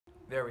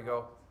There we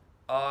go.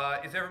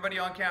 Is everybody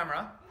on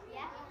camera?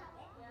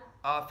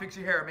 Yeah. Fix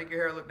your hair. Make your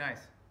hair look nice.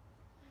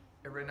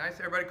 Everybody nice?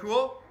 Everybody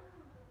cool?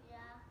 Yeah.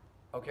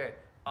 Okay.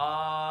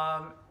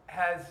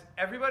 Has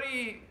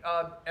everybody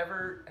have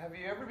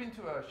you ever been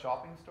to a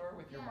shopping store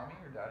with your mommy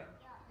or daddy?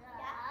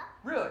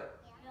 Yeah. Really?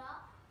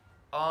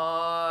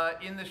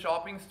 Yeah. In the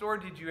shopping store,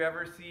 did you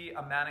ever see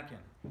a mannequin?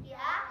 Yeah.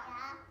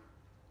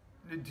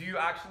 Do you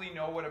actually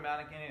know what a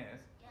mannequin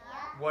is? Yeah.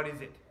 What is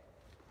it?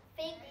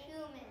 Fake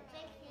human.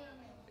 Fake human.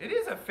 It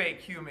is a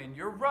fake human.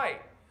 You're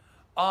right.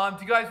 Do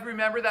you guys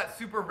remember that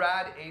super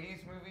rad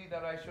 80s movie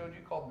that I showed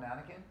you called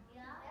Mannequin?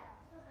 Yeah.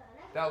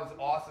 That was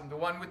awesome. The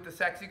one with the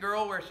sexy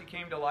girl where she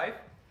came to life?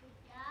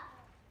 Yeah.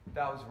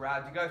 That was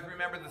rad. Do you guys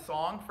remember the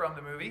song from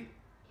the movie?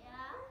 Yeah.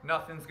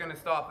 Nothing's Gonna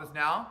Stop Us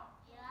Now?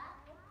 Yeah.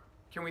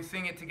 Can we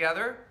sing it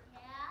together?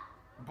 Yeah.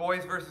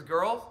 Boys versus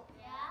girls?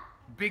 Yeah.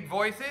 Big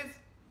voices?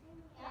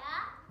 Yeah.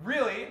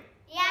 Really?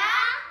 Yeah.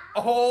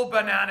 Oh,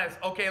 bananas.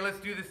 Okay, let's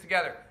do this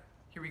together.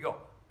 Here we go.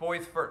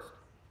 Boys first.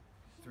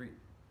 3,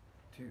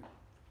 2,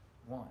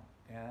 1,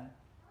 and...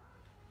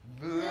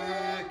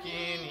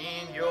 Looking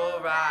in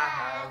your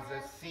eyes,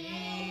 I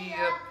see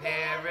a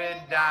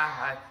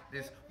paradise.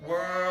 This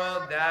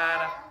world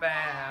that I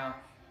found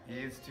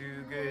is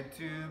too good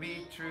to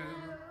be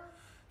true.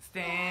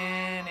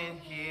 Standing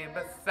here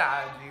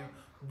beside you,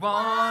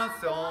 want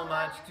so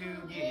much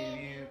to give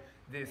you.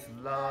 This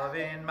love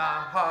in my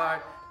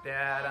heart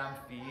that I'm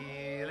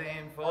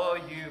feeling for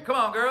you. Come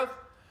on, girls.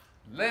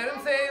 Let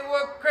them say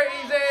we're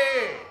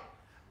crazy.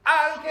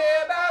 I don't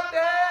care about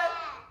that.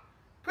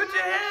 Put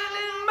your hand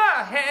in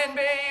my hand,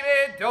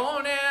 baby.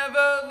 Don't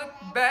ever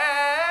look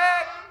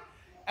back.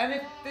 And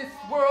if this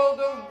world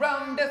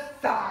around us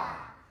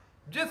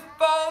just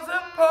falls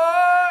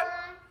apart,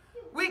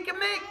 we can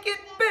make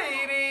it,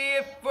 baby,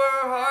 if we're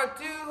heart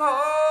to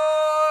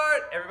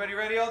heart. Everybody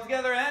ready all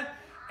together,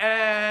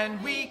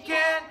 and we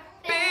can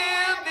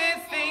build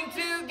this thing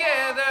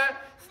together.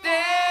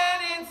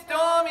 Stand in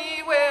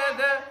stormy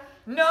weather.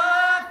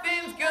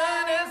 Nothing's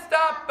gonna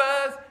stop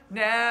us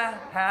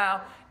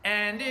now.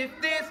 And if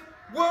this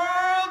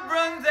world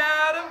runs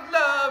out of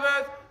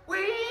lovers,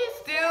 we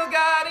still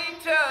got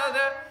each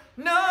other.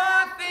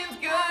 Nothing's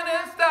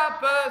gonna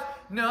stop us.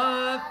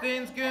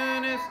 Nothing's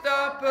gonna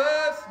stop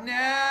us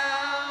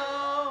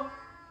now.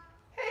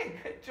 Hey,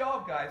 good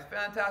job, guys.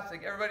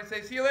 Fantastic. Everybody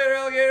say, see you later,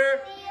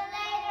 alligator. See you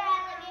later,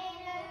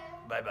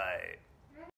 alligator. Bye-bye.